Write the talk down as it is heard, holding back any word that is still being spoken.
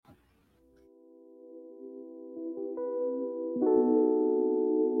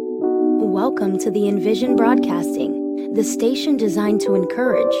welcome to the Envision Broadcasting, the station designed to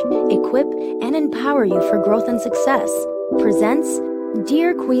encourage, equip, and empower you for growth and success. Presents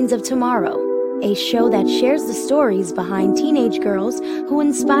Dear Queens of Tomorrow, a show that shares the stories behind teenage girls who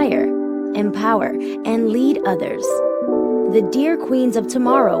inspire, empower, and lead others. The Dear Queens of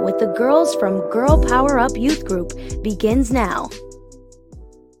Tomorrow with the girls from Girl Power Up Youth Group begins now.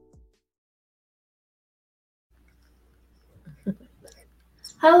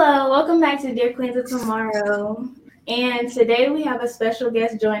 Hello, welcome back to Dear Queens of Tomorrow. And today we have a special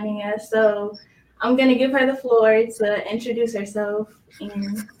guest joining us. So I'm going to give her the floor to introduce herself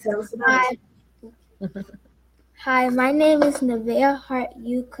and tell us about it. Hi, my name is Nevaeh Hart.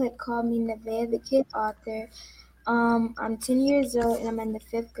 You could call me Nevaeh the Kid Author. I'm 10 years old and I'm in the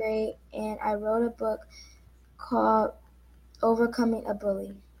 5th grade, and I wrote a book called Overcoming a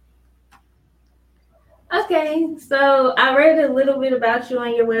Bully. Okay, so I read a little bit about you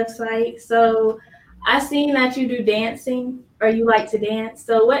on your website. So I seen that you do dancing, or you like to dance.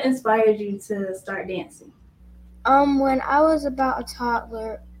 So what inspired you to start dancing? When I was about a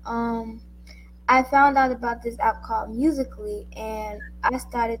toddler, I found out about this app called Musical.ly, and I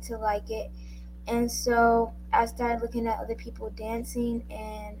started to like it. And so I started looking at other people dancing,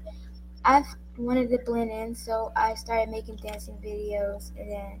 and I wanted to blend in. So I started making dancing videos,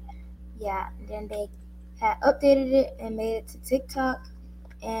 and then they had updated it and made it to TikTok,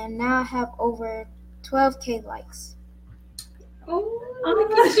 and now I have over 12K likes. Oh,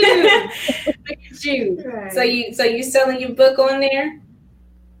 look at you! Look at you! Right. So you selling your book on there?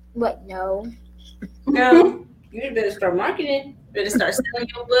 What? No. No. You better start marketing. Better start selling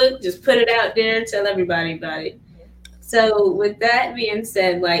your book. Just put it out there. Tell everybody about it. So with that being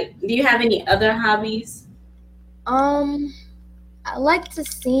said, do you have any other hobbies? I like to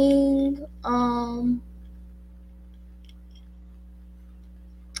sing.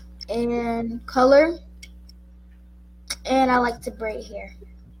 And color, and I like to braid hair.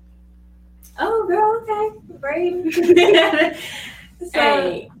 Oh, girl, okay, braid.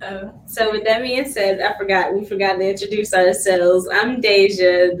 So with that being said, we forgot to introduce ourselves. I'm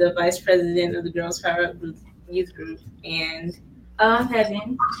Deja, the vice president of the Girls Power Up Youth Group, and I'm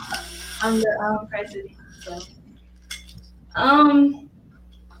Heaven. I'm the president.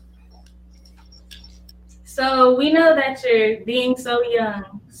 So we know that you're being so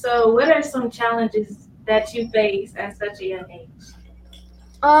young. So what are some challenges that you face at such a young age?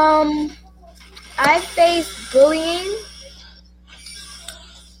 I faced bullying.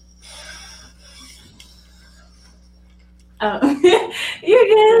 Oh, you're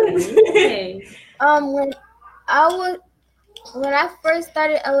good. Okay. When I first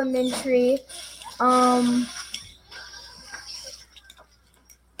started elementary, I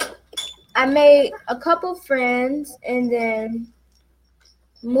made a couple friends, and then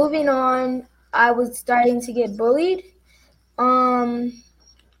moving on, I was starting to get bullied. And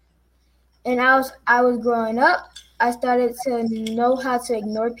I was growing up. I started to know how to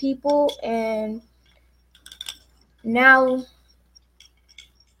ignore people, and now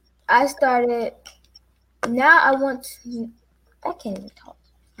I can't even talk.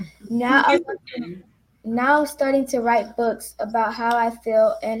 Now I'm starting to write books about how I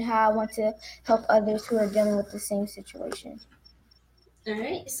feel and how I want to help others who are dealing with the same situation. All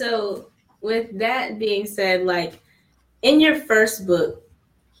right. So with that being said, in your first book,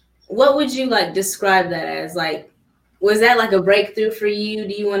 what would you describe that as? Was that a breakthrough for you?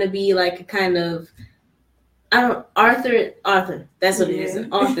 Do you want to be a kind of Arthur? That's what it is,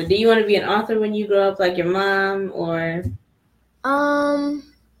 an author. Do you want to be an author when you grow up, like your mom, or?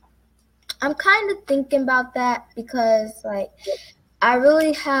 I'm kind of thinking about that because I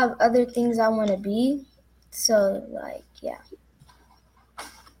really have other things I want to be. So yeah.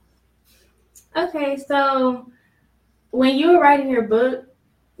 Okay, so when you were writing your book,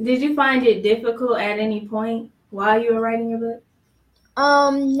 did you find it difficult at any point while you were writing your book?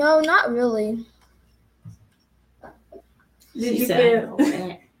 No, not really. Did you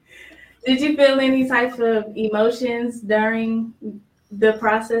feel any type of emotions during the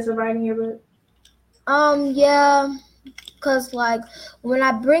process of writing your book? Yeah, because when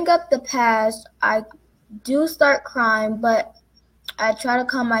I bring up the past, I do start crying, but I try to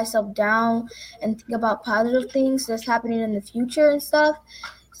calm myself down and think about positive things that's happening in the future and stuff,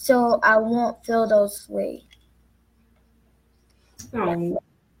 so I won't feel those way. Oh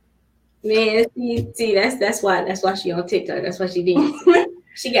man, see that's why she on TikTok. That's why she dancing.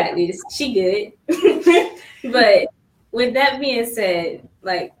 She got this. She good. But with that being said,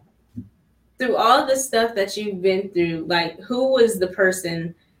 through all the stuff that you've been through, who was the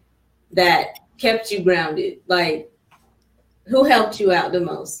person that kept you grounded? Who helped you out the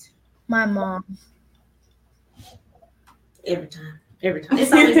most? My mom. Every time.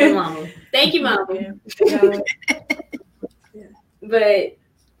 It's always the mama. Thank you, mama. But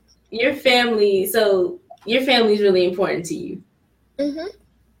your family, so your family is really important to you. Mm-hmm.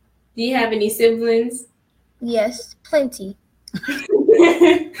 Do you have any siblings? Yes, plenty.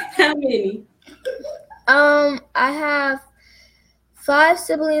 How many? I have 5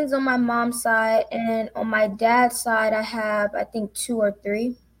 siblings on my mom's side, and on my dad's side, I have, I think, 2 or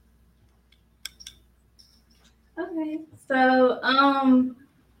 3. Okay. So,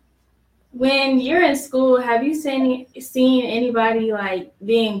 when you're in school, have you seen anybody like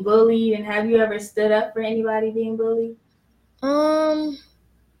being bullied, and have you ever stood up for anybody being bullied?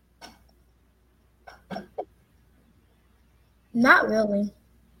 Not really.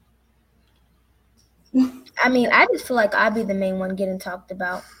 I mean, I just feel like I'd be the main one getting talked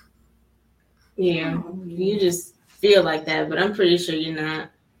about. Yeah, you just feel like that, but I'm pretty sure you're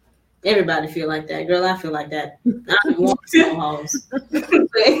not. Everybody feel like that. Girl, I feel like that. I don't want small halls.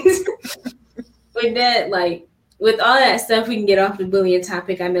 With that, like, with all that stuff, we can get off the bullying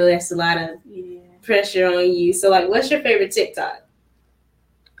topic. I know that's a lot of pressure on you. So, like, what's your favorite TikTok?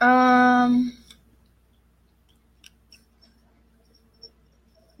 The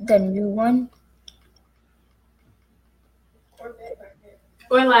new one.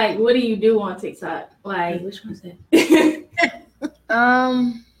 Or like, what do you do on TikTok? Like, Which one's that?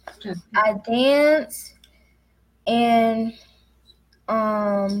 I dance, and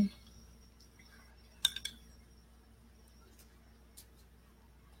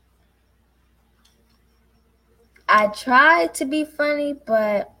I try to be funny,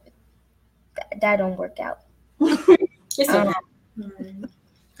 but that don't work out. It's okay.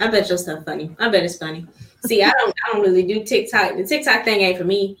 I bet your stuff funny. I bet it's funny. See, I don't really do TikTok. The TikTok thing ain't for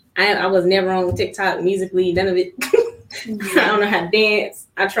me. I was never on TikTok musically, none of it. I don't know how to dance.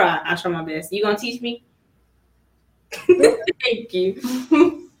 I try my best. You gonna teach me? Thank you.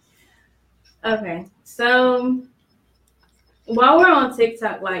 Okay, so while we're on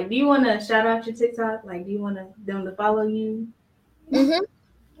TikTok, like, do you want to shout out your TikTok? Like, do you want them to follow you? Mm-hmm.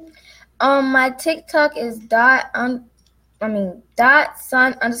 My TikTok is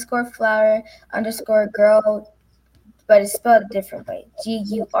 .sun_flower_girl, but it's spelled a different way.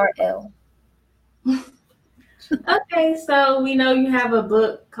 GURL. Okay, so we know you have a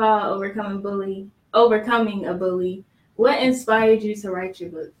book called Overcoming a Bully. What inspired you to write your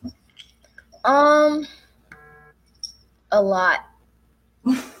book? A lot.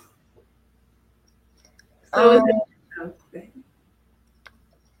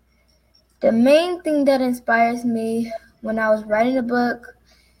 The main thing that inspires me when I was writing the book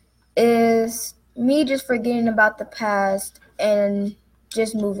is me just forgetting about the past and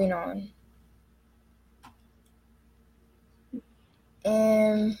just moving on.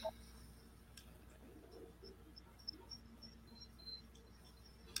 And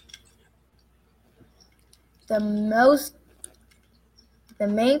the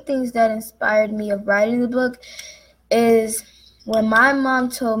main things that inspired me of writing the book is when my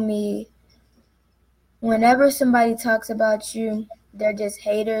mom told me, whenever somebody talks about you, they're just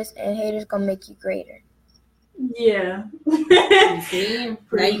haters, and haters gonna make you greater. Yeah. See,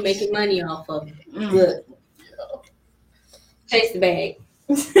 now you making money off of it. Look. Chase the bag.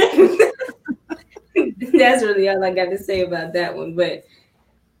 That's really all I got to say about that one. But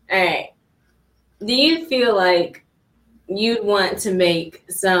all right. Do you feel like you'd want to make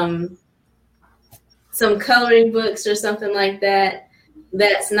some coloring books or something like that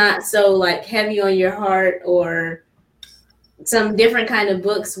that's not so like heavy on your heart, or some different kind of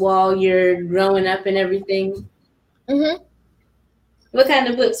books while you're growing up and everything? Mm-hmm. What kind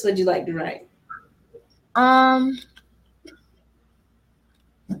of books would you like to write?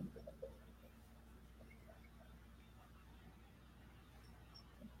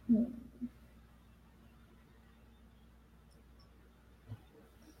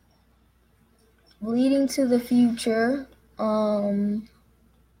 Leading to the Future.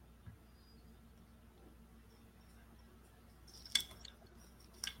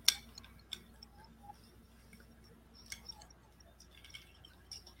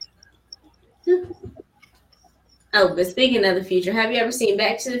 Oh, but speaking of the future, have you ever seen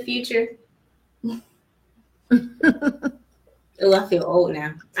Back to the Future? Oh, I feel old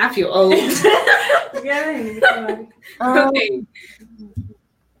now. I feel old. Okay.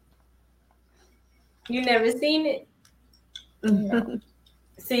 You never seen it? No.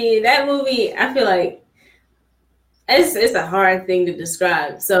 See, that movie, I feel like it's a hard thing to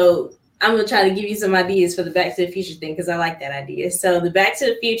describe. So I'm going to try to give you some ideas for the Back to the Future thing, because I like that idea. So the Back to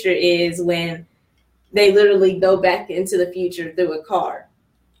the Future is when they literally go back into the future through a car.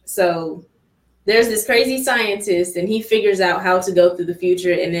 So there's this crazy scientist, and he figures out how to go through the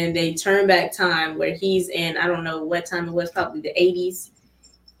future, and then they turn back time where he's in, I don't know what time it was, probably the 80s,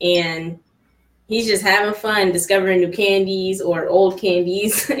 and he's just having fun discovering new candies or old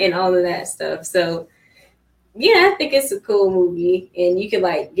candies and all of that stuff. So yeah, I think it's a cool movie, and you can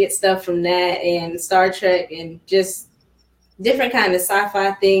like get stuff from that and Star Trek and just different kind of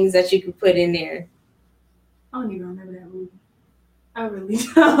sci-fi things that you could put in there. I don't even remember that movie. I really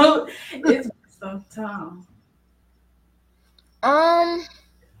don't. It's been some time.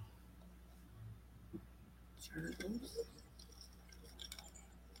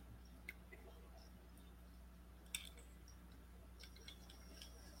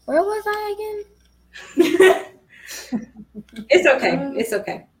 Where was I again? It's okay. It's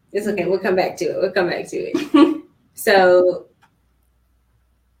okay. It's okay. We'll come back to it. So,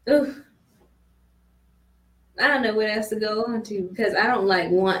 I don't know what else to go on to, because I don't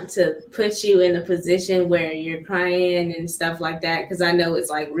like want to put you in a position where you're crying and stuff like that, because I know it's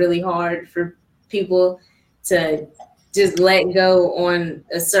like really hard for people to just let go on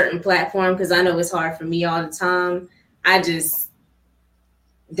a certain platform, because I know it's hard for me all the time. I just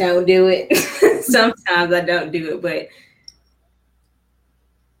don't do it. Sometimes I don't do it, but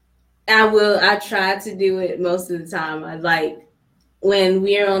I try to do it most of the time. I like, when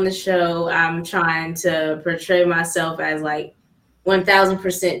we're on the show, I'm trying to portray myself as like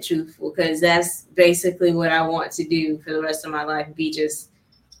 1000% truthful, because that's basically what I want to do for the rest of my life, be just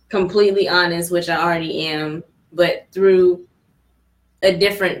completely honest, which I already am, but through a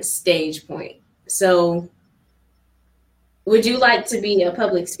different stage point. So would you like to be a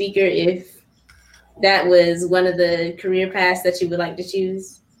public speaker if that was one of the career paths that you would like to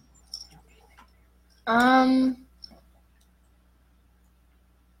choose? I'm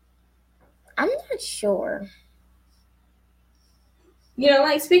not sure. You don't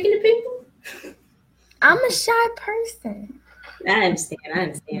like speaking to people? I'm a shy person. I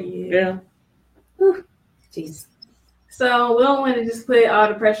understand. Yeah. Girl. Whew. Jeez. So we don't want to just put all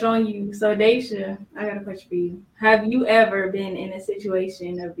the pressure on you. So Daisha, I got a question for you. Have you ever been in a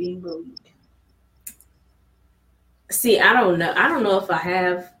situation of being bullied? See, I don't know if I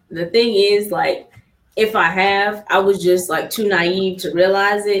have. The thing is, like, if I have, I was just like too naive to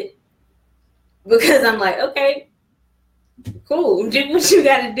realize it, because I'm like, okay, cool, do what you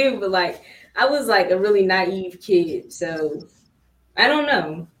got to do. But like, I was like a really naive kid, so I don't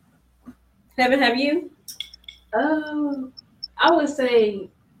know. Have you? I would say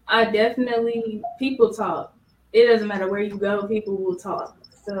people talk. It doesn't matter where you go, people will talk.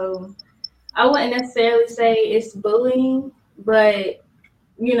 So I wouldn't necessarily say it's bullying, but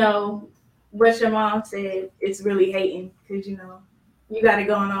you know what your mom said, it's really hating, because you got it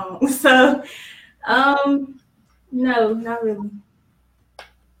going on. So no, not really.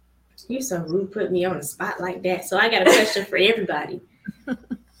 You're so rude, put me on the spot like that. So I got a question for everybody.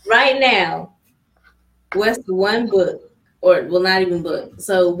 Right now, what's the one book, or well, not even book,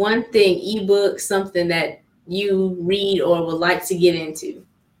 so one thing, ebook, something that you read or would like to get into?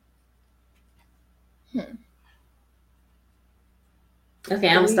 Okay,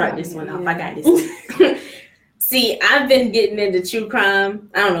 I'm gonna start this one off. I got this. See, I've been getting into true crime.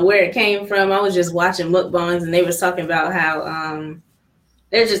 I don't know where it came from. I was just watching mukbangs, and they were talking about how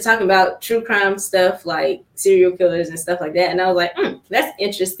they're just talking about true crime stuff, like serial killers and stuff like that. And I was like, that's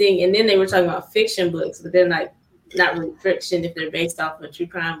interesting. And then they were talking about fiction books, but they're like not really fiction if they're based off of true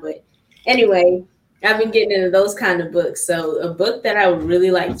crime. But anyway, I've been getting into those kind of books. So a book that I would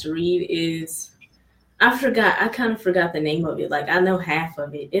really like to read is, I kind of forgot the name of it. Like, I know half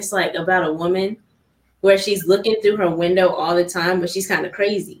of it. It's like about a woman where she's looking through her window all the time, but she's kind of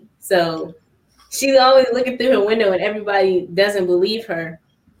crazy. So she's always looking through her window and everybody doesn't believe her,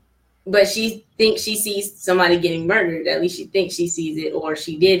 but she thinks she sees somebody getting murdered. At least she thinks she sees it, or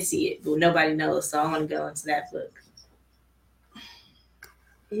she did see it, but nobody knows. So I want to go into that book.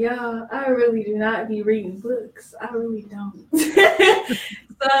 Yeah, I really do not be reading books. I really don't.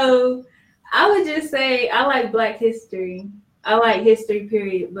 So I would just say I like Black history. I like history,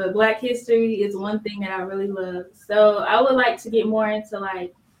 period. But Black history is one thing that I really love. So I would like to get more into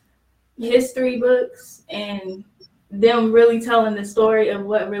like history books and them really telling the story of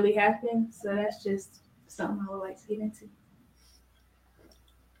what really happened. So that's just something I would like to get into.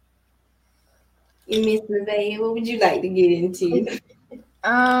 Miss Nevaeh, what would you like to get into?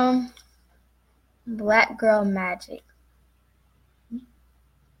 Black Girl Magic.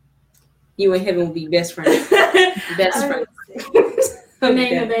 You and Heaven will be best friends. Best friends. Her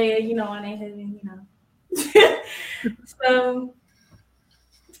name Nevaeh, my name Heaven, So,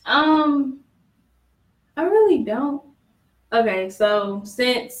 I really don't. Okay, so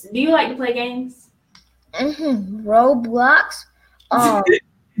do you like to play games? Roblox.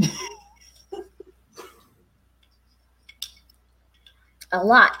 A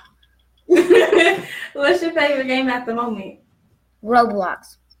lot. What's your favorite game at the moment?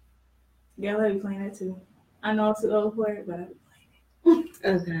 Roblox. Yeah, I be playing that too. I know it's too old for it, but I be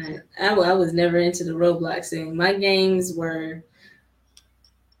Okay, I was never into the Roblox thing. My games were.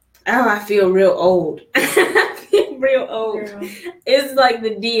 Oh, I feel real old. I feel real old. Girl. It's like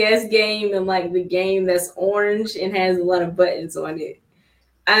the DS game and like the game that's orange and has a lot of buttons on it.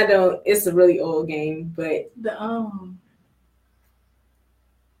 It's a really old game, but The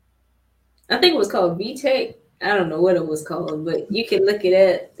I think it was called VTech. I don't know what it was called, but you can look it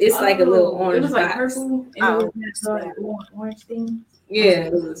up. It's like a little orange. It was like box. purple. And it was like orange thing. Yeah,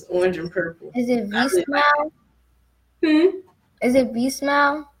 it was orange and purple. Is it V-Smile? Like Is it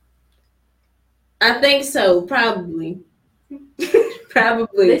V-Smile? I think so, probably.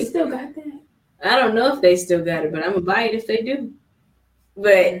 Probably. They still got that. I don't know if they still got it, but I'm gonna buy it if they do.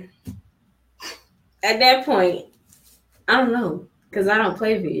 But at that point, I don't know, because I don't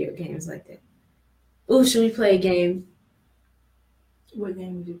play video games like that. Ooh, should we play a game? What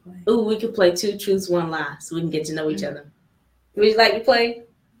game would you play? Ooh, we could play 2 Truths, 1 Lie, so we can get to know each other. Would you like to play?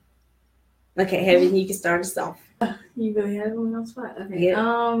 Okay, Heaven, you can start us off. You really have one on the spot. Okay.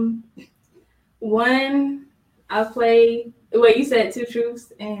 Yeah. One, I played. Wait, you said 2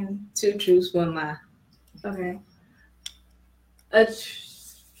 truths and 2 Truths, 1 Lie. okay.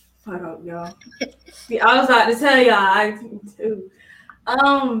 Hold up, y'all. I was about to tell y'all.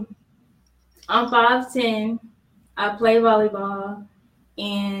 I'm 5'10". I play volleyball,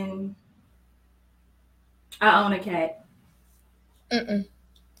 and I own a cat. Mm-mm.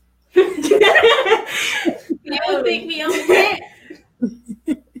 You don't think we own a cat?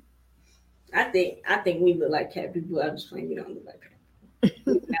 I think we look like cat people. I'm just playing. We don't look like cat people.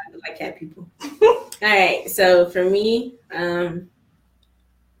 We do not look like cat people. All right. So for me,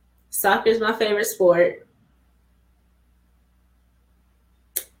 soccer is my favorite sport.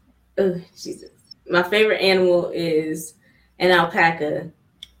 Oh, Jesus. My favorite animal is an alpaca.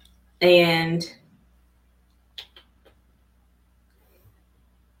 And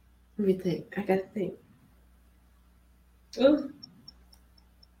let me think. I gotta think. Ooh.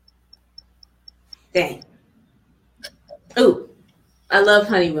 Dang. Ooh. I love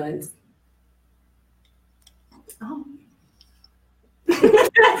honey buns. Oh.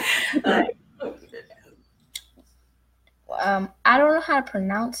 I don't know how to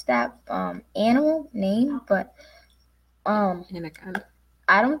pronounce that animal name, but Anaconda.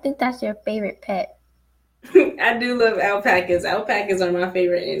 I don't think that's your favorite pet. I do love alpacas. Alpacas are my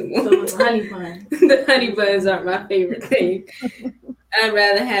favorite animal. So honey buns. The honey buns aren't my favorite thing. I'd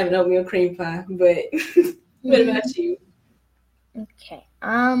rather have an oatmeal cream pie. But what about you? Okay.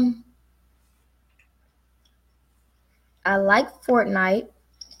 I like Fortnite.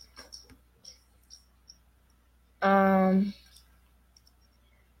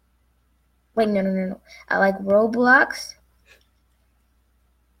 Wait, no. I like Roblox.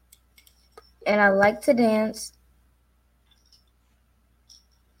 And I like to dance.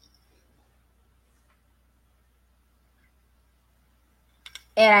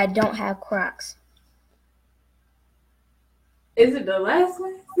 And I don't have Crocs. Is it the last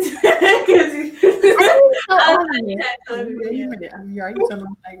one? You already told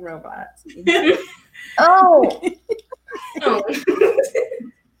them like robots. Oh.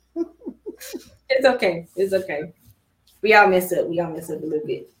 It's okay. It's okay. We all mess up. A little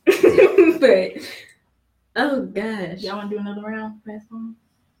bit. But oh gosh. Y'all want to do another round? Pass on.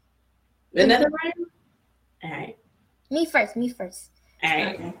 Another round? All right. Me first. All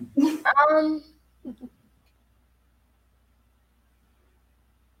right.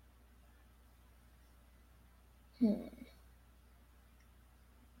 Okay.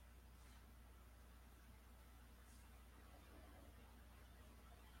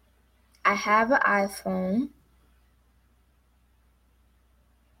 I have an iPhone.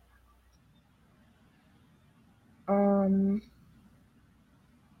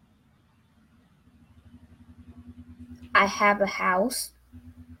 I have a house.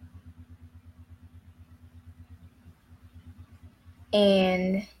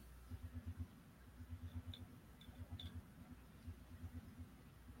 And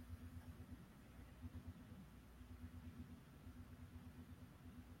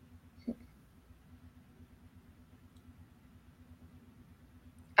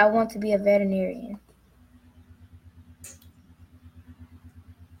I want to be a veterinarian.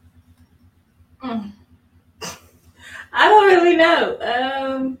 I don't really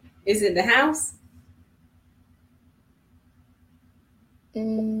know. Is it the house?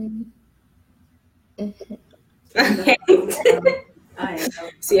 Mm, mhm. Okay. I know.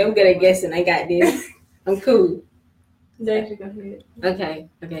 See, I'm good at guessing. I got this. I'm cool. Deja, go ahead.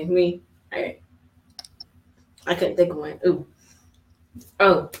 Okay, me. All right. I couldn't think of one. Ooh.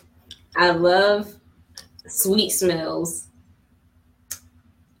 Oh, I love sweet smells.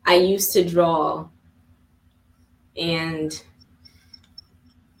 I used to draw, and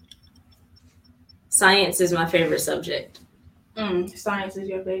science is my favorite subject. Science is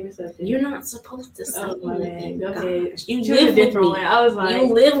your favorite subject. You're not supposed to say Oh my anything. bad. Okay. Gosh, you Choose live a with different me. one. I was like,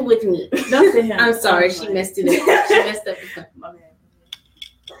 You live with me. don't say him. I'm sorry, I was she like- messed it up. She messed up. My bad.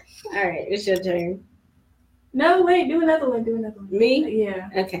 All right, it's your turn. No, wait, do another one. Me? Yeah.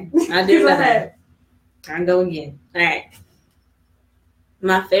 Okay, I'll do Go another. ahead. I'll go again. All right.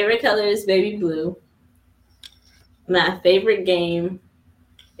 My favorite color is baby blue. My favorite game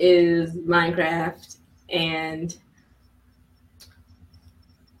is Minecraft, and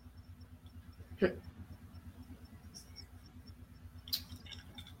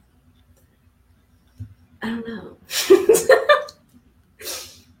I don't know.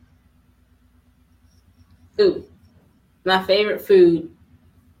 Ooh, my favorite food,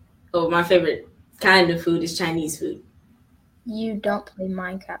 my favorite kind of food is Chinese food. You don't play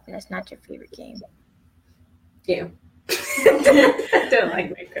Minecraft, and that's not your favorite game. Yeah. I don't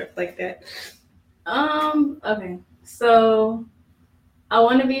like Minecraft like that. Okay. So I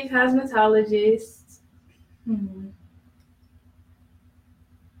want to be a cosmetologist.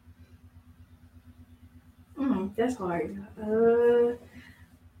 That's hard.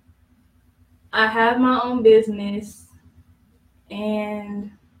 I have my own business,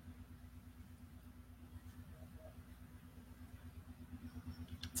 and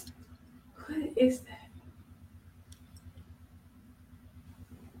what is that?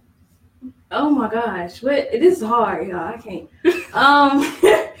 Oh my gosh, what? This is hard, y'all. I can't.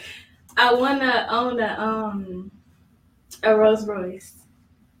 I want to own a Rolls Royce.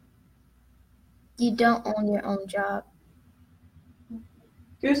 You don't own your own job.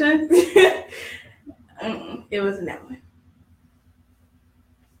 Good chance. It wasn't that one.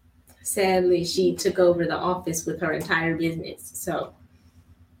 Sadly, she took over the office with her entire business, so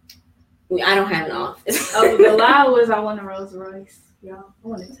I don't have an office. Oh, the lie was I want a Rolls Royce, y'all. I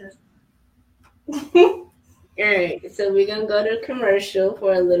want a Tesla. All right, so we're gonna go to commercial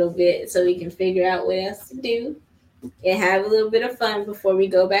for a little bit so we can figure out what else to do and have a little bit of fun before we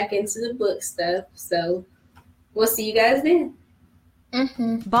go back into the book stuff. So we'll see you guys then.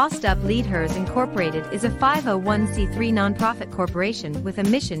 Bossed Up Leaders Incorporated is a 501c3 nonprofit corporation with a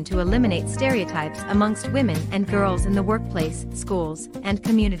mission to eliminate stereotypes amongst women and girls in the workplace, schools, and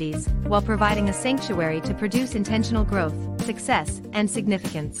communities, while providing a sanctuary to produce intentional growth, success, and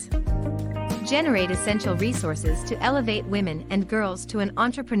significance. Generate essential resources to elevate women and girls to an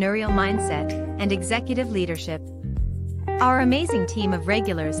entrepreneurial mindset and executive leadership. Our amazing team of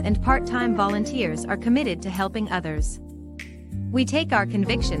regulars and part-time volunteers are committed to helping others. We take our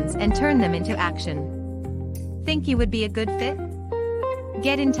convictions and turn them into action. Think you would be a good fit?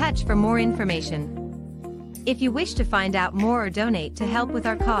 Get in touch for more information. If you wish to find out more or donate to help with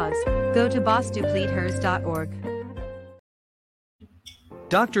our cause, go to bossdupleadhers.org.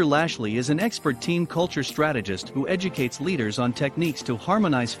 Dr. Lashley is an expert team culture strategist who educates leaders on techniques to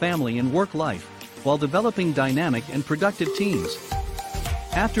harmonize family and work life while developing dynamic and productive teams.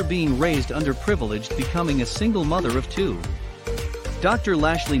 After being raised underprivileged, becoming a single mother of two, Dr.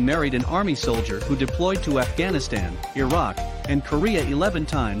 Lashley married an Army soldier who deployed to Afghanistan, Iraq, and Korea 11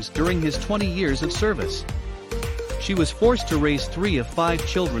 times during his 20 years of service. She was forced to raise 3 of 5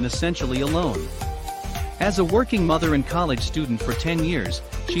 children essentially alone. As a working mother and college student for 10 years,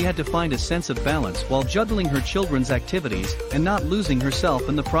 she had to find a sense of balance while juggling her children's activities and not losing herself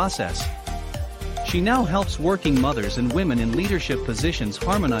in the process. She now helps working mothers and women in leadership positions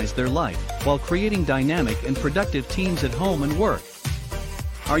harmonize their life while creating dynamic and productive teams at home and work.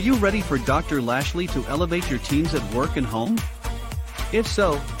 Are you ready for Dr. Lashley to elevate your teams at work and home? If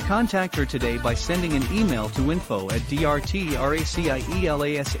so, contact her today by sending an email to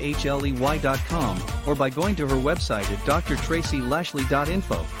info@drtracielashley.com or by going to her website at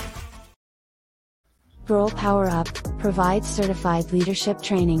drtracylashley.info. Girl Power Up provides certified leadership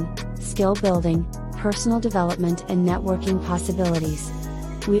training, skill building, personal development, and networking possibilities.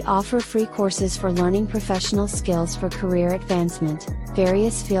 We offer free courses for learning professional skills for career advancement,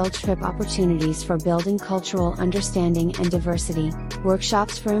 various field trip opportunities for building cultural understanding and diversity,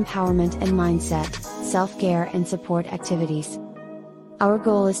 workshops for empowerment and mindset, self-care and support activities. Our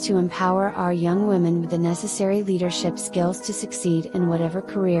goal is to empower our young women with the necessary leadership skills to succeed in whatever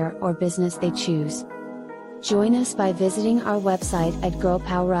career or business they choose. Join us by visiting our website at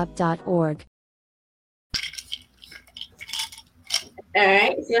girlpowerup.org. All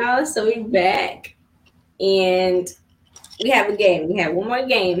right, y'all. So we're back, and we have a game. We have one more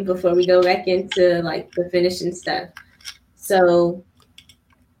game before we go back into like the finishing stuff. So,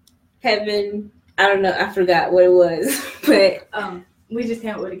 Heaven, I don't know. I forgot what it was, but we just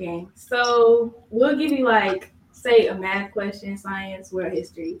came up with a game. So we'll give you like, say, a math question, science, world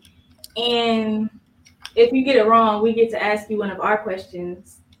history, and if you get it wrong, we get to ask you one of our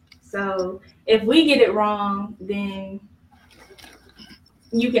questions. So if we get it wrong, then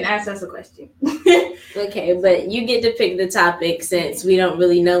you can ask us a question. Okay, but you get to pick the topic since we don't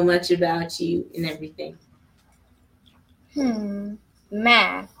really know much about you and everything.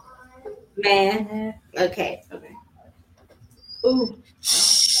 Math. Math. Okay. Ooh,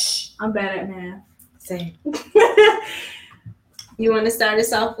 I'm bad at math. Same. You want to start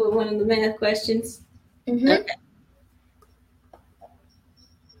us off with one of the math questions? Mm-hmm. Okay.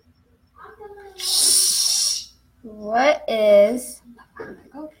 What is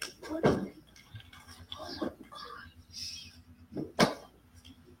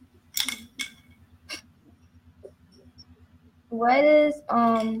What is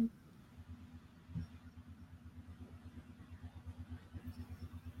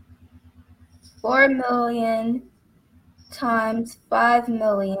 4 million times 5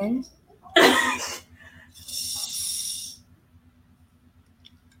 million?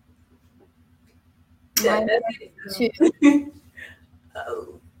 Minus 2.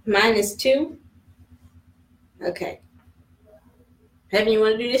 Minus 2? Okay. Heaven, you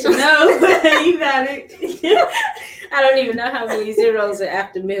want to do this? No, you got it. I don't even know how many zeros are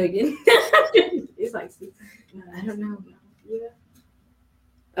after million. It's like 6. I don't know. Yeah.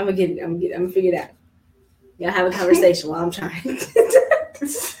 I'm gonna figure it out. Y'all have a conversation while I'm trying.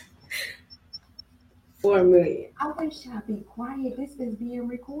 4 million. I wish I'd be quiet. This is being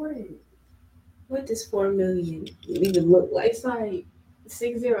recorded. What does 4 million even look like? It's like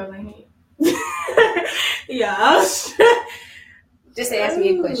 6 zeros, ain't it? Yeah. Just ask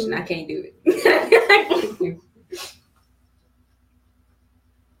me a question. I can't do it.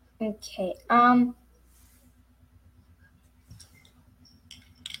 Okay.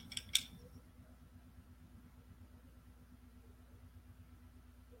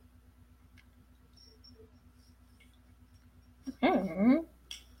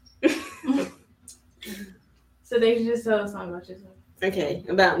 So they should just tell us something about yourself. Okay,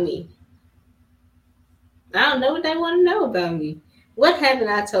 about me. I don't know what they want to know about me. What haven't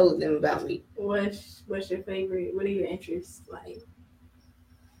I told them about me? What's your favorite? What are your interests like?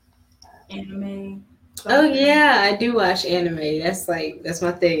 Anime. Oh yeah, I do watch anime. That's my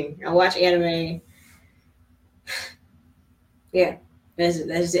thing. I watch anime. Yeah, that's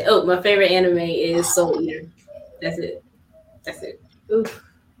it. Oh, my favorite anime is Soul Eater. That's it. Oof.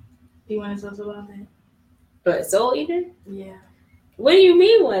 Do you want to tell us about that? But Soul Eater? Yeah. What do you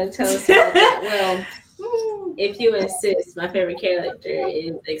mean want to tell us about that? Well, if you insist, my favorite character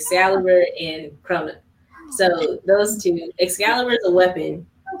is Excalibur and Krona. So those two, Excalibur is a weapon,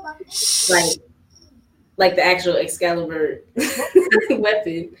 like the actual Excalibur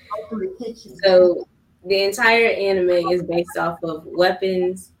weapon. So the entire anime is based off of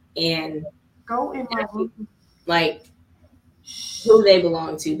weapons and like who they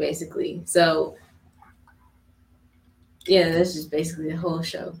belong to, basically. So yeah, that's just basically the whole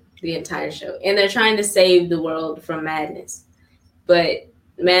show, the entire show. And they're trying to save the world from madness. But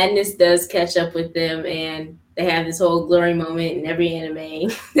madness does catch up with them, and they have this whole glory moment in every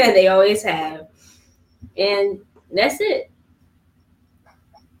anime that they always have. And that's it.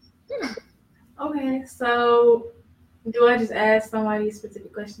 Okay, so do I just ask somebody a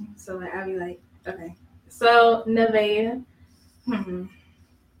specific question? So like I'll be like, okay. So Nevaeh, I'm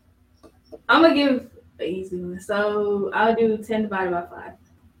gonna give an easy one. So I'll do 10 divided by 5.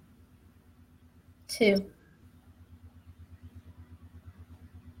 2.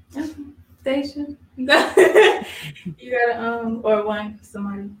 Okay. Station. You got or 1,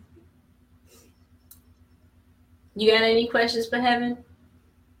 somebody. You got any questions for Heaven?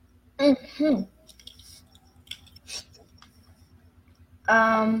 Mm-hmm.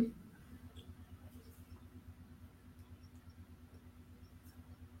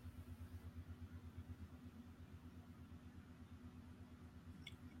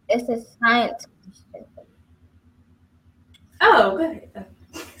 It's a science question. Oh, go ahead.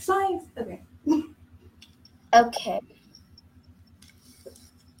 Science. Okay. Okay.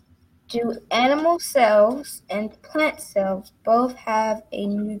 Do animal cells and plant cells both have a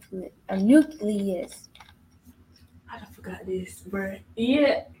nucleus? I forgot this, bro.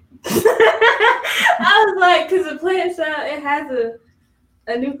 Yeah. I was Like, because the plant cell, it has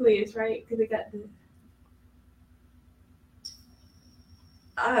a nucleus, right? Because it got the.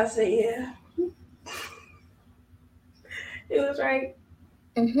 I say yeah. It was right.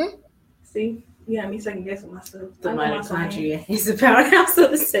 Mm-hmm. See, you got me second guessing myself. The I know my mitochondria is the powerhouse of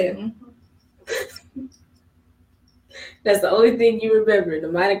the cell. science. That's the only thing you remember. The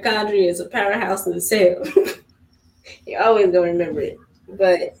mitochondria is a powerhouse of the cell. You're always gonna remember it.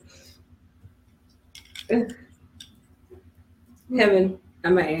 But Heaven, I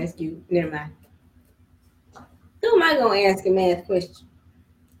might ask you. Never mind. Who am I gonna ask a math question?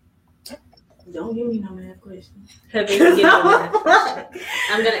 Don't give me no math questions. Heaven, you give me a math question.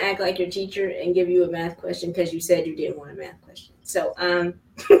 I'm gonna act like your teacher and give you a math question because you said you didn't want a math question. So I'm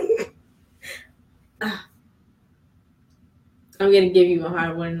gonna give you a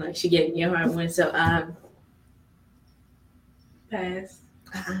hard one, like she gave me a hard one. So Pass.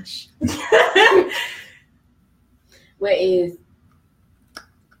 gosh. What is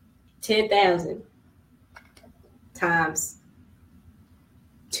 10,000 times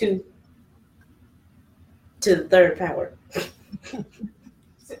 2 to the third power?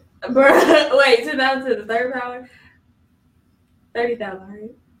 Bruh, wait, 2,000 to the third power? 30,000,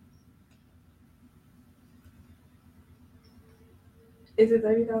 right? Is it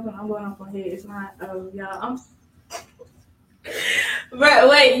 30,000? I'm going off my head. It's not. Oh, y'all. Bruh,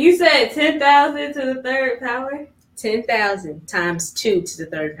 wait, you said 10,000 to the third power? 10,000 times 2 to the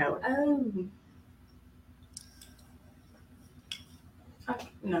third power. Oh.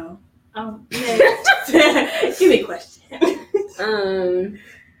 No. Next. Give me a question.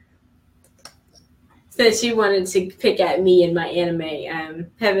 Since you wanted to pick at me in my anime,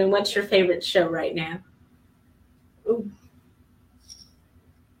 Heaven, what's your favorite show right now? Ooh.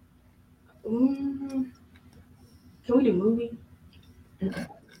 Can we do movie?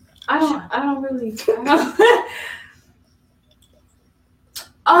 I don't really.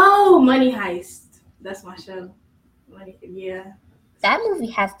 Oh, Money Heist. That's my show. Yeah. That movie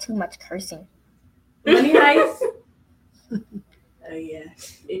has too much cursing. Money Heist. Oh yeah,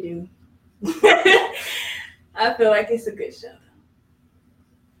 it do. I feel like it's a good show.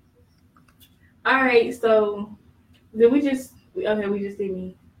 All right, so did we just? Okay, we just did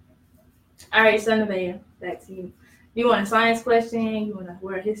me. All right, Son of Nevaeh, back to you. Do you want a science question? You want a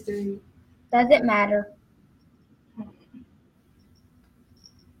world history? Doesn't matter.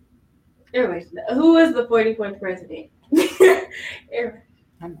 Everybody, who was the 44th president? Everybody.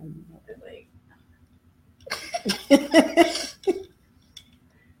 I know you know. Like,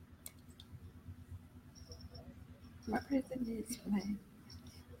 My president is playing.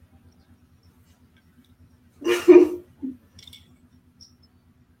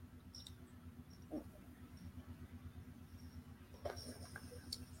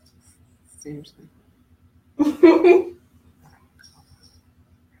 Seriously.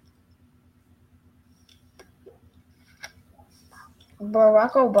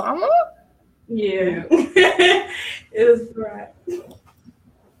 Barack Obama? Yeah. It was right.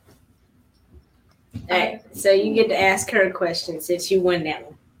 All right, so you get to ask her a question since you won that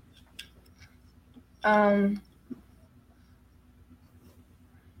one.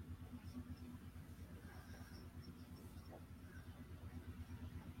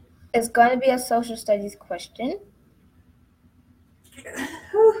 It's going to be a social studies question.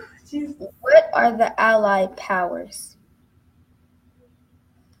 What are the Allied powers?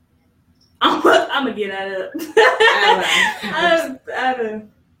 I'm gonna get that up. I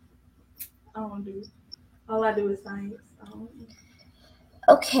don't do. All I do is science.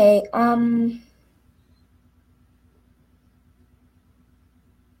 Okay,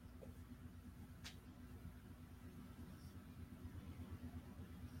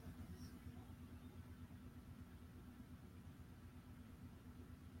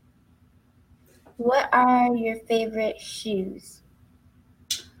 what are your favorite shoes?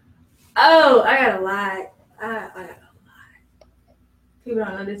 Oh, I got a lot. I got a lot. People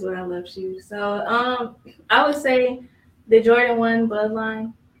don't know this, but I love shoes. So, I would say the Jordan 1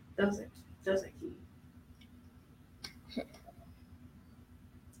 Bloodline. Those are cute.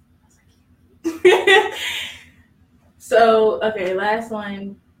 So, okay, last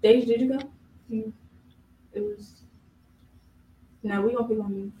one. Deja, did you go? It was. No, we gonna pick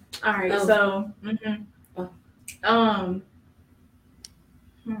on you. All right. Oh. So.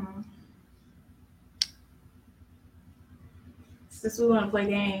 Since we want to play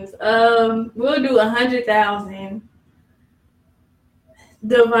games, we'll do 100,000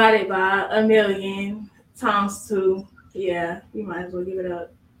 divided by 1,000,000 times 2. Yeah, you might as well give it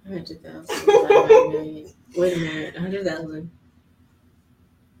up. 100,000. Wait a minute, 100,000.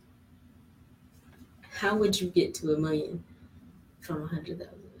 how would you get to 1 million from 100,000?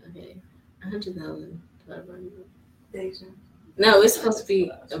 Okay, 100,000 divided by 100,000. No, it's supposed to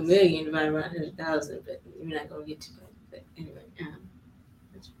be 1 million divided by 100,000, but you're not gonna get to that. But anyway,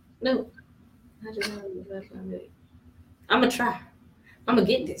 no, 100,000 divided by 1 million. I'm gonna try. I'm gonna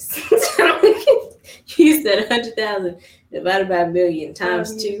get this. You said 100,000 divided by 1 million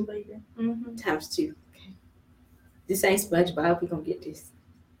times 2. Mm-hmm. Times 2. Okay. This ain't SpongeBob. We're gonna get this.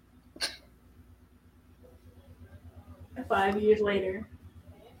 5 years later.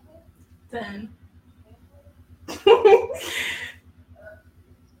 10.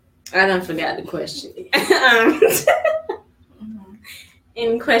 I done forgot the question.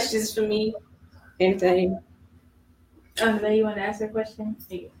 Any questions for me? Anything? Then you want to ask a question?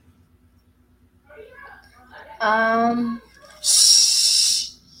 Yeah.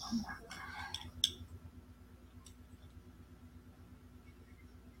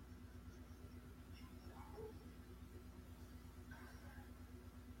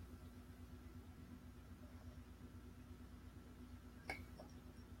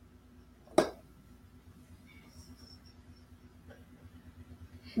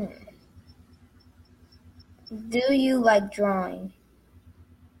 Do you like drawing?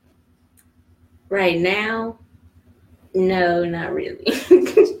 Right now? No, not really.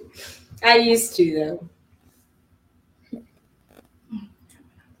 I used to though.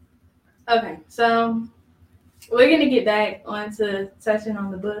 Okay, so we're gonna get back onto touching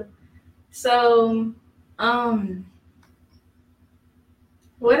on the book. So,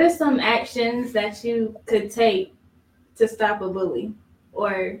 what are some actions that you could take to stop a bully,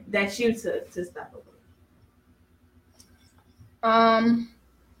 or that you took to stop a bully?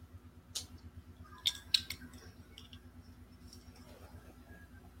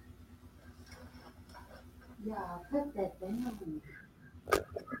 Yeah, put that down.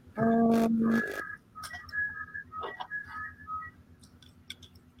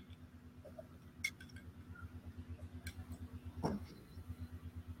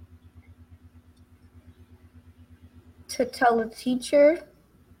 To tell a teacher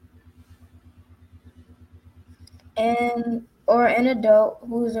or an adult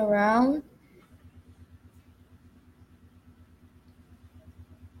who's around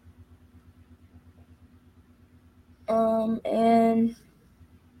and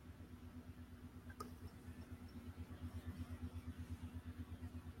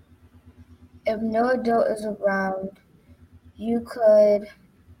if no adult is around, you could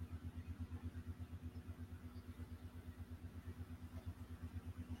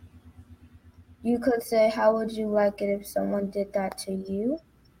say, how would you like it if someone did that to you?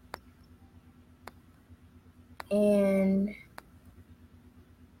 And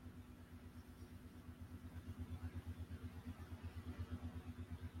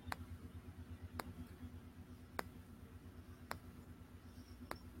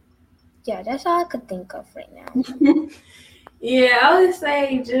yeah, that's all I could think of right now. Yeah, I would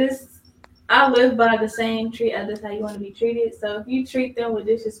say I live by the saying, treat others how you want to be treated. So if you treat them with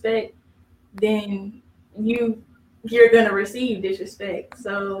disrespect, then you're gonna receive disrespect.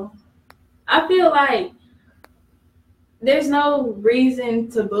 So I feel like there's no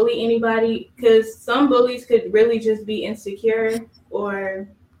reason to bully anybody, because some bullies could really just be insecure, or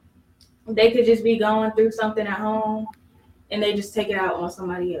they could just be going through something at home and they just take it out on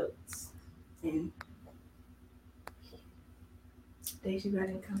somebody else. And Daisy, you got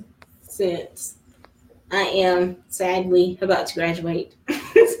any comments? Since I am sadly about to graduate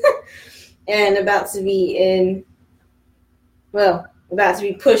and about to be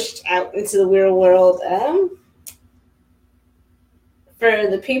pushed out into the real world, for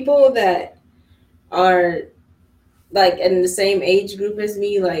the people that are like in the same age group as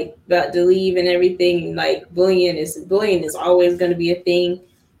me, like about to leave and everything, like bullying is always going to be a thing,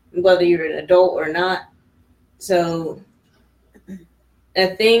 whether you're an adult or not. So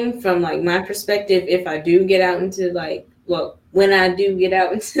a thing from like my perspective, if I do get out into when I do get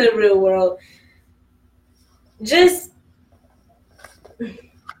out into the real world, just, I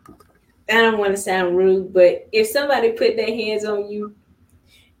don't want to sound rude, but if somebody put their hands on you,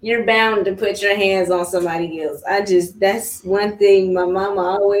 you're bound to put your hands on somebody else. That's one thing my mama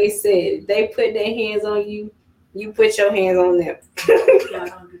always said. If they put their hands on you, you put your hands on them. Y'all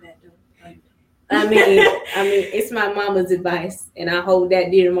don't do that, though. I mean, it's my mama's advice, and I hold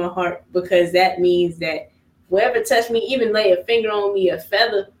that dear to my heart, because that means that whoever touched me, even lay a finger on me, a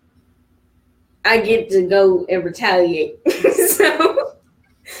feather, I get to go and retaliate. So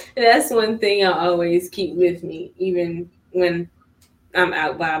that's one thing I always keep with me, even when I'm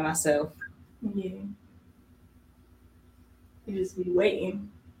out by myself. Yeah. You just be waiting.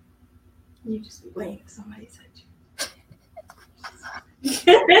 You just be waiting for somebody to touch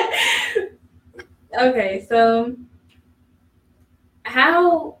you. Okay, so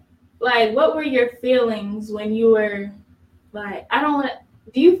what were your feelings when you were like,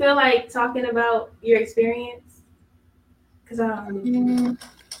 do you feel like talking about your experience? Because I don't really.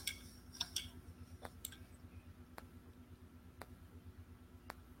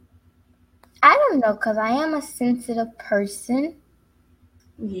 I don't know, because I am a sensitive person.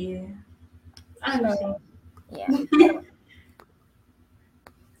 Yeah. I understand. Yeah.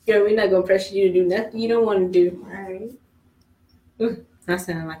 Girl, we're not going to pressure you to do nothing you don't want to do. All right. I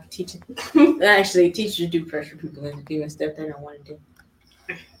sound like a teacher. Actually, teachers do pressure people into doing stuff they don't want to do.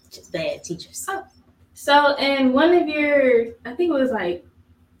 Just bad teachers. So, in one of your, I think it was like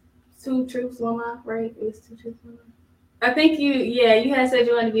 2 Truths, 1 Lie, right? It was 2 Truths, 1 Lie. I think you had said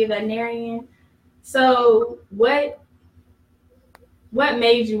you wanted to be a veterinarian. So, what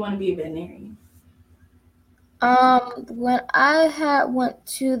made you want to be a veterinarian? When I went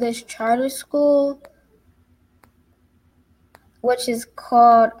to this charter school, which is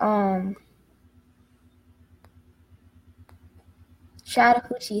called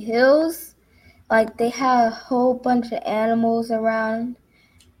Chattahoochee Hills, like they have a whole bunch of animals around,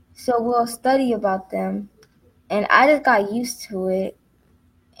 so we'll study about them, and I just got used to it,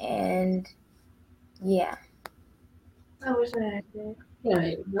 and yeah. I wish I had that.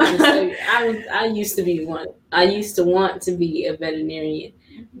 Right. I used to be one. I used to want to be a veterinarian,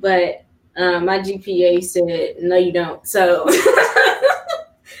 but my GPA said no, you don't. So,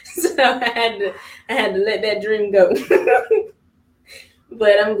 I had to let that dream go.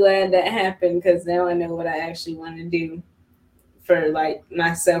 But I'm glad that happened because now I know what I actually want to do for like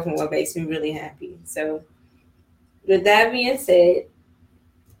myself and what makes me really happy. So, with that being said,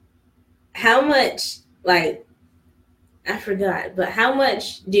 how much I forgot, but how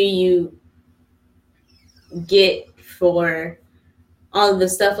much do you get for all of the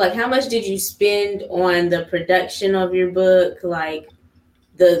stuff? Like, how much did you spend on the production of your book, like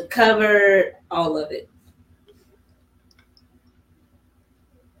the cover, all of it?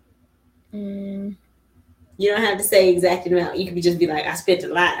 You don't have to say exact amount. You could just be like, I spent a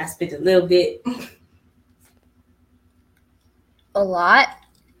lot, I spent a little bit. A lot.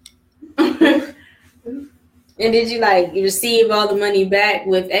 And did you receive all the money back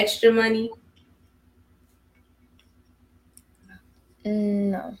with extra money?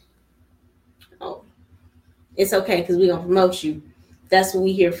 No. Oh, it's okay because we're going to promote you. That's what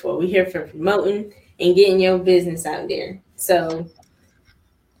we're here for. We're here for promoting and getting your business out there. So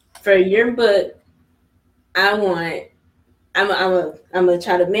for your book, I'm going to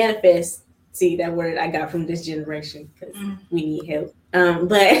try to manifest. See that word I got from this generation because we need help.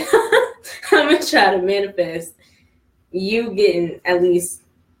 But I'm going to try to manifest you getting at least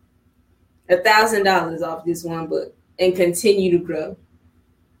 $1,000 off this one book and continue to grow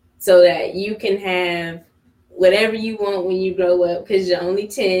so that you can have whatever you want when you grow up because you're only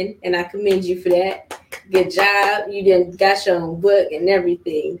 10 and I commend you for that. Good job. You done got your own book and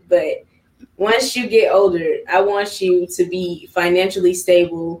everything. But once you get older, I want you to be financially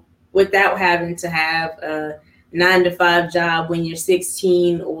stable without having to have a 9-to-5 job when you're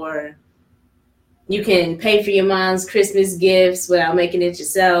 16, or you can pay for your mom's Christmas gifts without making it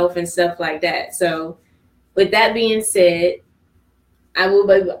yourself and stuff like that. So with that being said,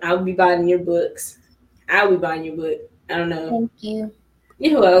 I'll be buying your books. I'll be buying your book. I don't know. Thank you.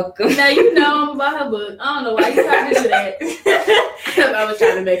 You're welcome. Now you know I'm about her book. I don't know why you trying to do that. I was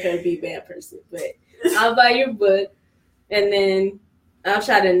trying to make her be a bad person, but I'll buy your book and then I'll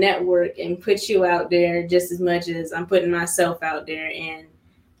try to network and put you out there just as much as I'm putting myself out there. And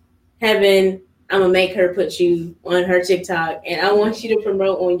I'm going to make her put you on her TikTok. And I want you to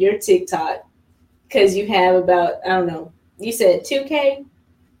promote on your TikTok because you have about, I don't know, you said 2K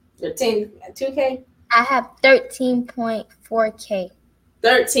or 2K? I have 13.4K.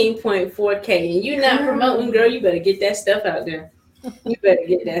 13.4K. And you're not promoting, girl, you better get that stuff out there. You better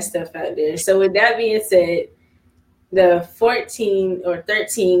get that stuff out there. So with that being said, the 14 or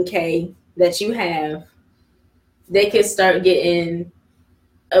 13K that you have, they can start getting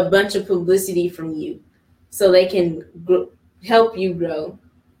a bunch of publicity from you so they can help you grow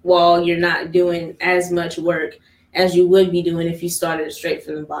while you're not doing as much work as you would be doing if you started straight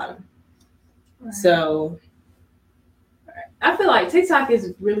from the bottom. Right. So I feel like TikTok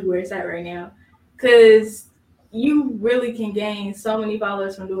is really where it's at right now because you really can gain so many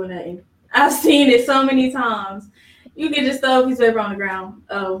followers from doing that. And I've seen it so many times. You can just throw a piece of paper on the ground.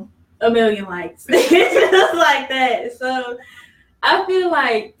 Oh, 1 million likes. It's just like that. So I feel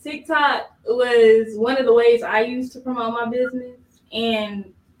like TikTok was one of the ways I used to promote my business.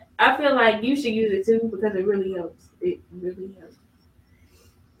 And I feel like you should use it too because it really helps. It really helps.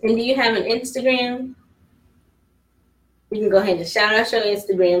 And do you have an Instagram? You can go ahead and shout out your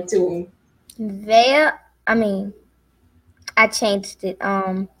Instagram to them. I changed it.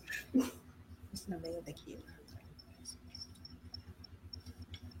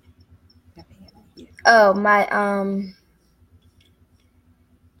 Oh,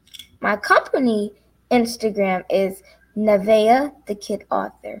 my company Instagram is Nevaeh the Kid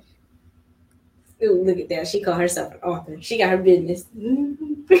Author. Ooh, look at that. She called herself an author. She got her business.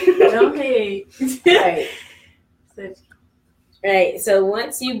 Don't hate. Right. Right. So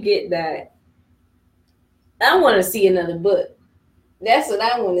once you get that, I want to see another book. That's what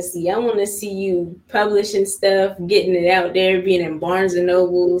I want to see. I want to see you publishing stuff, getting it out there, being in Barnes and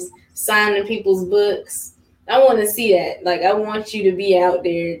Nobles, signing people's books. I want to see that. Like, I want you to be out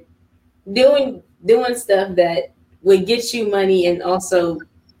there doing stuff that would get you money and also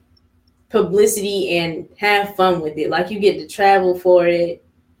publicity and have fun with it. Like, you get to travel for it,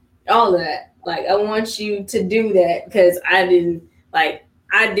 all of that. Like, I want you to do that because I didn't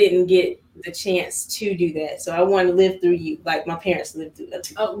get the chance to do that. So I want to live through you, like my parents lived through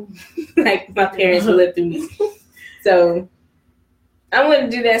that. Like my parents lived through me. So I want to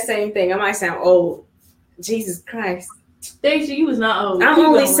do that same thing. I might sound old. Jesus Christ. Stacy, you was not old. I'm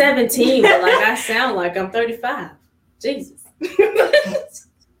only 17, but like I sound like I'm 35. Jesus.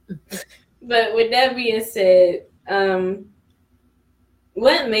 But with that being said,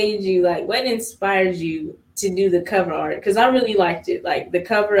 what inspired you to do the cover art? Because I really liked it. Like, the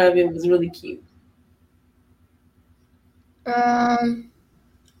cover of it was really cute. The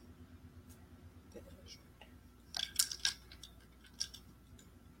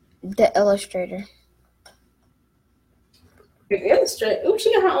illustrator. The illustrator? Oh,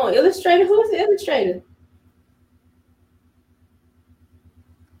 she got her own illustrator. Who is the illustrator?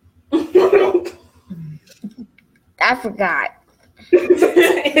 I forgot.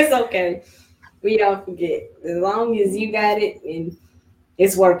 It's okay. We all forget. As long as you got it and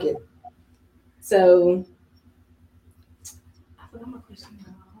it's working. So I forgot my question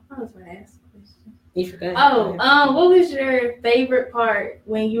now. I was going to ask a question. You forgot. Oh, what was your favorite part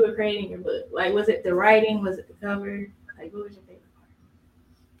when you were creating your book? Like, was it the writing? Was it the cover? Like, what was your favorite part?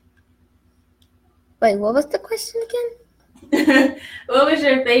 Wait, what was the question again? What was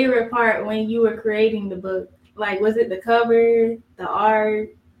your favorite part when you were creating the book? Like, was it the cover, the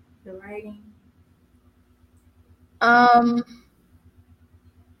art, the writing?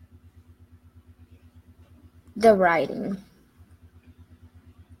 The writing.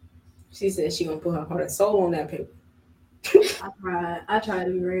 She said she gonna put her heart and soul on that paper. I tried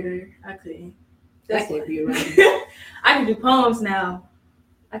to be a writer. I couldn't. I can't be a writer. I can do poems now.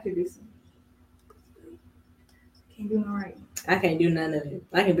 I could do some. Can't do no writing. I can't do none of it.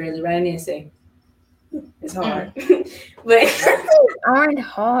 I can barely write an essay. It's hard. But aren't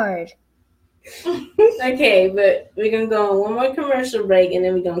hard. Okay, but we're gonna go on one more commercial break and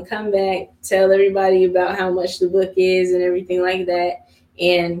then we're gonna come back, tell everybody about how much the book is and everything like that,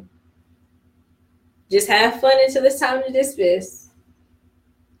 and just have fun until it's time to dismiss.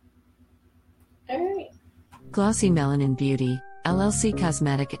 All right. Glossy Melanin Beauty, LLC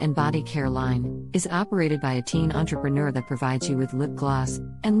cosmetic and body care line, is operated by a teen entrepreneur that provides you with lip gloss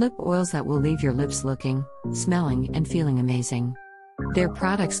and lip oils that will leave your lips looking, smelling, and feeling amazing. Their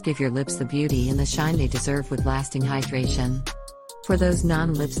products give your lips the beauty and the shine they deserve with lasting hydration. For those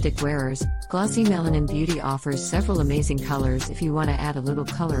non-lipstick wearers, Glossy Melanin Beauty offers several amazing colors if you want to add a little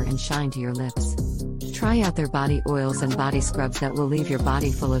color and shine to your lips. Try out their body oils and body scrubs that will leave your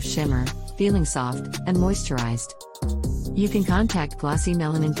body full of shimmer, feeling soft and moisturized. You can contact Glossy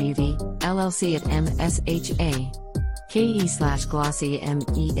Melanin Beauty, LLC at mshake.ke/glossy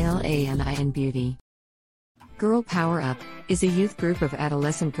melanin beauty. Girl Power Up is a youth group of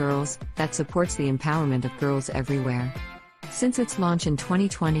adolescent girls that supports the empowerment of girls everywhere. Since its launch in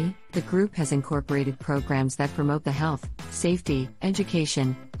 2020, the group has incorporated programs that promote the health, safety,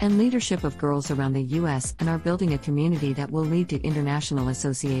 education, and leadership of girls around the U.S. and are building a community that will lead to international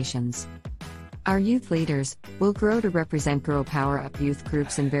associations. Our youth leaders will grow to represent Girl Power Up youth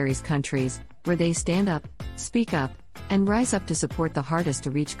groups in various countries, where they stand up, speak up, and rise up to support the hardest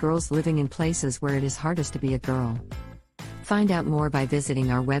to reach girls living in places where it is hardest to be a girl. Find out more by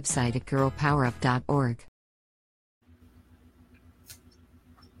visiting our website at girlpowerup.org.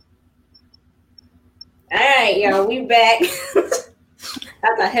 All right, y'all, we back.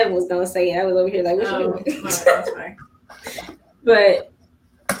 I thought Heaven was gonna say it. I was over here like, what you doing? Sorry. But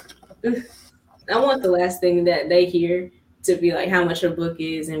I want the last thing that they hear to be like how much her book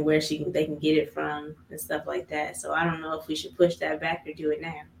is and where they can get it from and stuff like that. So I don't know if we should push that back or do it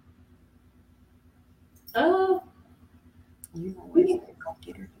now. Oh, You know we where can, to go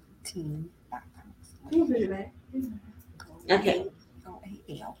get her team. we can put it back. Okay. Go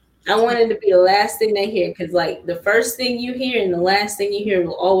AL. I wanted to be the last thing they hear because, like, the first thing you hear and the last thing you hear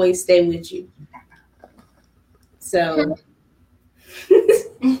will always stay with you. So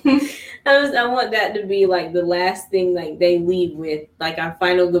I want that to be like the last thing like they leave with, like our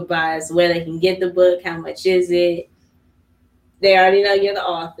final goodbyes, where they can get the book, how much is it. They already know you're the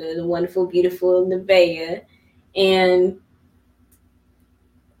author, the wonderful, beautiful Nevaeh, and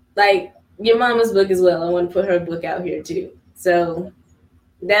like your mama's book as well. I want to put her book out here too. So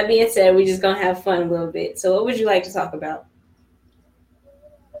that being said, we're just gonna have fun a little bit. So what would you like to talk about?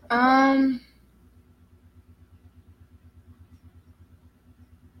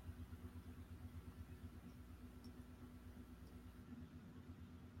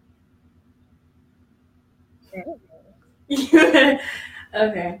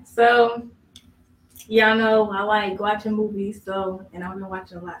 Okay, so y'all know I like watching movies, so and I've been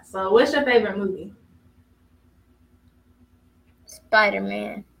watching a lot. So, what's your favorite movie?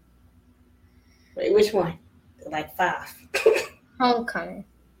 Spider-Man. Wait, which one? Like 5. Homecoming.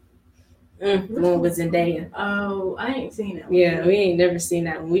 The one with Zendaya. Oh, I ain't seen it. Yeah, we ain't never seen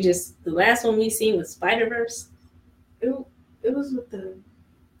that one. We just the last one we seen was Spider-Verse. It was with the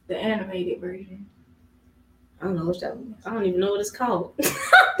animated version. I don't know what that one. I don't even know what it's called.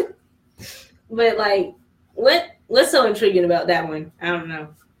 But like, what's so intriguing about that one? I don't know.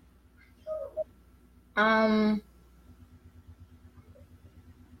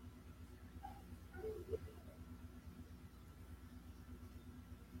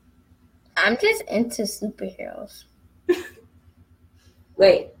 I'm just into superheroes.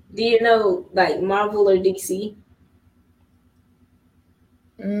 Wait, do you know like Marvel or DC?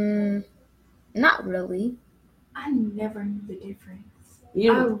 Not really. I never knew the difference.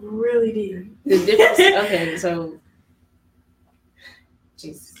 You I really didn't. the difference? Okay, so,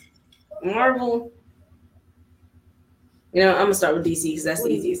 jeez, Marvel. You know, I'm gonna start with DC because that's the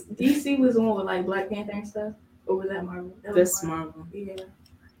easiest. DC was the one with like Black Panther and stuff, or was that Marvel? That was That's Marvel. Yeah.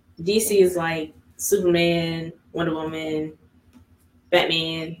 DC is like Superman, Wonder Woman,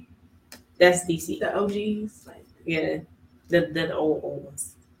 Batman. That's DC. The OGs, like Yeah, the old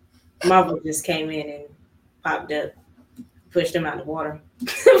ones. Marvel just came in and popped up, pushed them out of the water.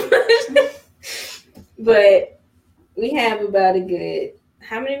 But we have about a good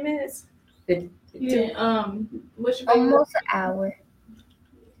how many minutes? yeah. What's your favorite? Almost an hour.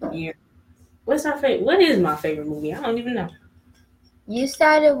 Yeah. What's our favorite? What is my favorite movie? I don't even know. You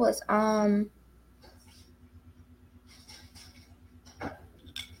said it was Was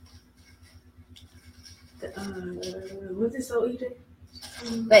it Soul Eater?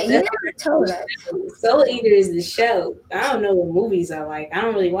 but you never told us. Soul Eater is the show. I don't know what movies are like. I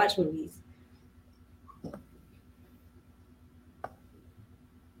don't really watch movies.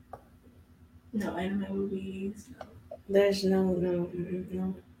 No anime movies. There's no.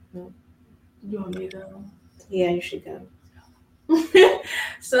 You want me to go? Yeah, you should go.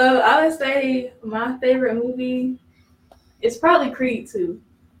 So I would say my favorite movie is probably Creed 2.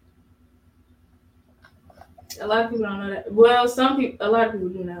 A lot of people don't know that. Well, a lot of people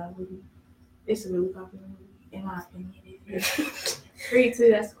do know that movie. It's a really popular movie, in my opinion. Creed 2,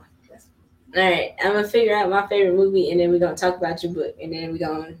 that's one. All right, I'm gonna figure out my favorite movie, and then we're gonna talk about your book, and then we're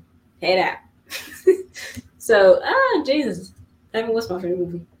gonna head out. So, Jesus, Evan, what's my favorite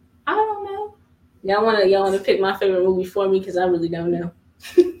movie? I don't know. Y'all wanna pick my favorite movie for me because I really don't know.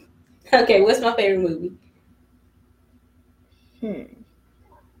 Okay, what's my favorite movie?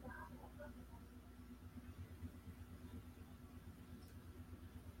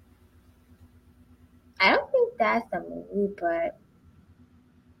 I don't think that's a movie, but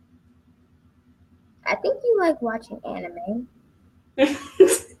I think you like watching anime.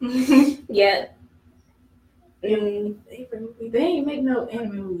 Yeah. Favorite movie? They ain't make no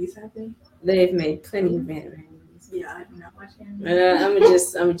anime movies, have they? They've made plenty of anime movies. Yeah, I do not watch anime.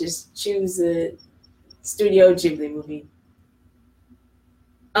 I'm just choose a Studio Ghibli movie.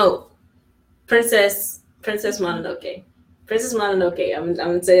 Oh, Princess Mononoke. Princess Mononoke. I'm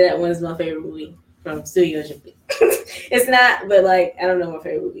gonna say that one is my favorite movie from Studio Ghibli. It's not, but like I don't know my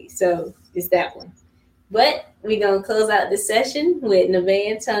favorite movie, so it's that one. But we're gonna close out this session with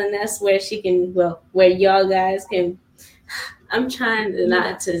Nevaeh telling us where where y'all guys can. I'm trying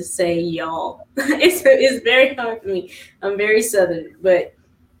not to say y'all. It's very hard for me. I'm very Southern, but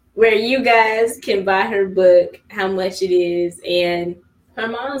where you guys can buy her book, how much it is, and her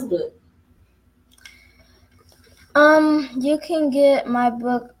mom's book. You can get my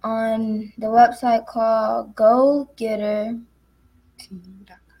book on the website called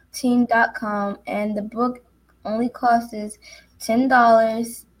girlpowerupteen.com, and the book only costs is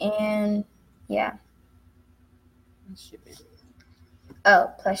 $10, and yeah.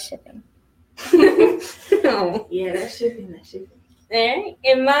 Oh, plus shipping. Oh, Yeah, that's shipping. all right.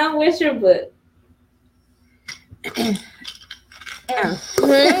 And Mom, what's your book?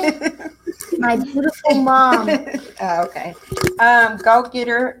 My beautiful mom. Okay. Go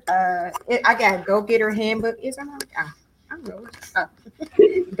Getter. I got Go Getter Handbook. Is I wrote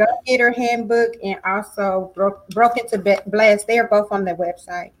it. Go Getter Handbook and also Broken to Blast. They are both on the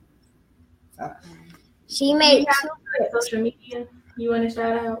website. So, She made Social media you want to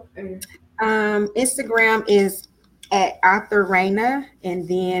shout out? Or? Instagram is at Author Raina, and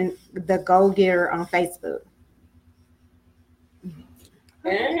then the Go Getter on Facebook.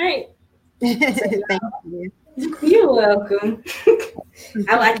 All right. Thank you. You're welcome.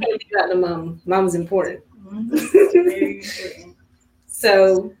 I can't leave out the mom. Mom's important. Very important.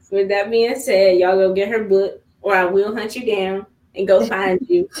 So with that being said, y'all go get her book, or I will hunt you down and go find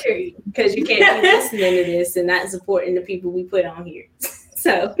you, because you can't be listening to this and not supporting the people we put on here.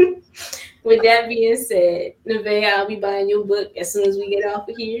 So with that being said, Nevaeh, I'll be buying your book as soon as we get off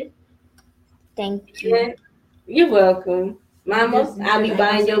of here. Thank you. And you're welcome. Mama, I'll be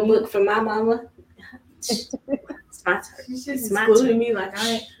buying your book for my mama. It's my turn. She's just It's my schooling turn. me like I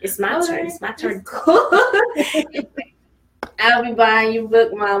ain't. It's my All turn. right. It's my turn. I'll be buying your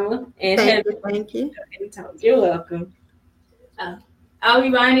book, Mama. And Heather, Thank you. you're welcome. I'll be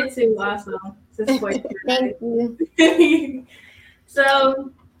buying it too, also. To support you Thank you. guys.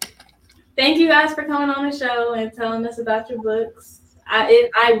 So, thank you guys for coming on the show and telling us about your books.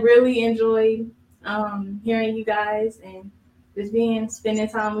 I really enjoyed hearing you guys and just spending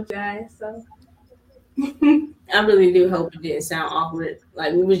time with you guys. So. I really do hope it didn't sound awkward.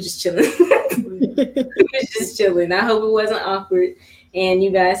 Like we was just chilling. We was just chilling. I hope it wasn't awkward, and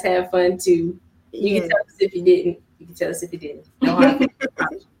you guys have fun too. You can tell us if you didn't. You can tell us if you didn't. No hard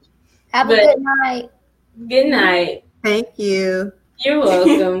feelings. Have But- a good night. Good night. Thank you. You're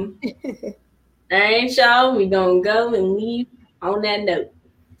welcome. All right, y'all. We gonna go and leave on that note.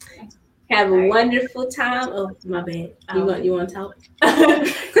 Have a wonderful time. Oh, my bad. You want to talk?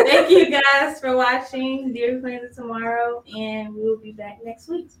 Thank you guys for watching Dear Queens of Tomorrow, and we will be back next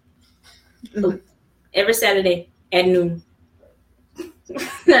week. Every Saturday at noon. All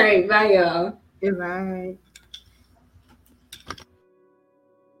right, bye, y'all. Goodbye.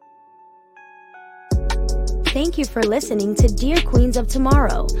 Thank you for listening to Dear Queens of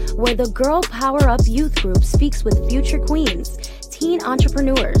Tomorrow, where the Girl Power Up Youth Group speaks with future queens, teen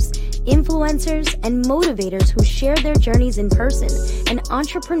entrepreneurs, influencers, and motivators who share their journeys in person and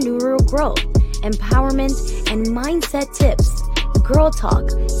entrepreneurial growth, empowerment, and mindset tips, girl talk,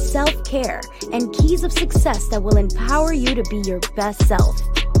 self-care, and keys of success that will empower you to be your best self.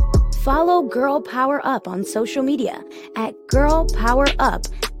 Follow Girl Power Up on social media at Girl Power Up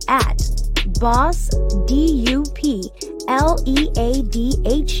at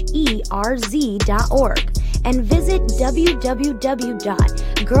bossdupleadherz.org and visit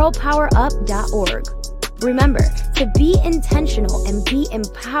www.girlpowerup.org. Remember to be intentional and be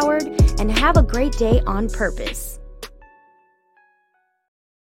empowered, and have a great day on purpose.